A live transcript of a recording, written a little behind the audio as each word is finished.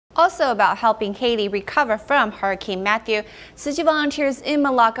Also about helping Haiti recover from Hurricane Matthew, Tzu Chi volunteers in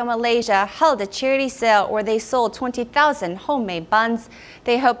Malacca, Malaysia held a charity sale where they sold 20,000 homemade buns.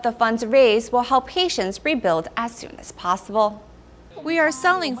 They hope the funds raised will help Haitians rebuild as soon as possible. We are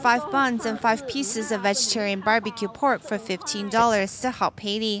selling 5 buns and 5 pieces of vegetarian barbecue pork for $15 to help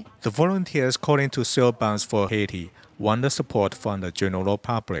Haiti. The volunteers calling to sell buns for Haiti want the support from the general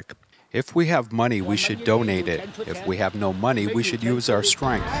public. If we have money, we should donate it. If we have no money, we should use our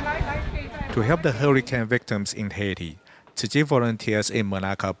strength. To help the hurricane victims in Haiti, Tzu Chi volunteers in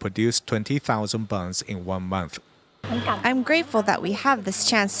Malacca produced 20,000 buns in 1 month. I'm grateful that we have this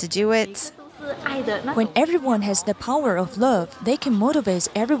chance to do it. When everyone has the power of love, they can motivate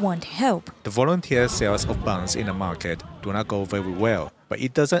everyone to help. The volunteer sales of buns in the market do not go very well, but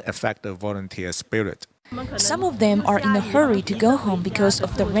it doesn't affect the volunteer spirit. Some of them are in a hurry to go home because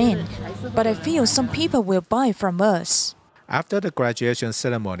of the rain, but I feel some people will buy from us. After the graduation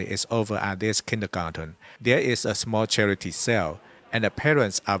ceremony is over at this kindergarten, there is a small charity sale, and the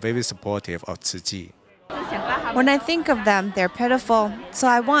parents are very supportive of Tzu Chi. When I think of them, they're pitiful, so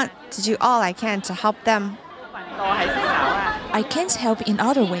I want to do all I can to help them. I can't help in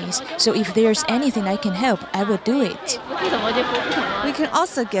other ways, so if there's anything I can help, I will do it. We can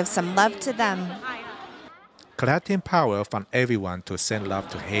also give some love to them. Collecting power from everyone to send love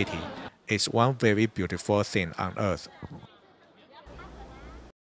to Haiti is one very beautiful thing on earth.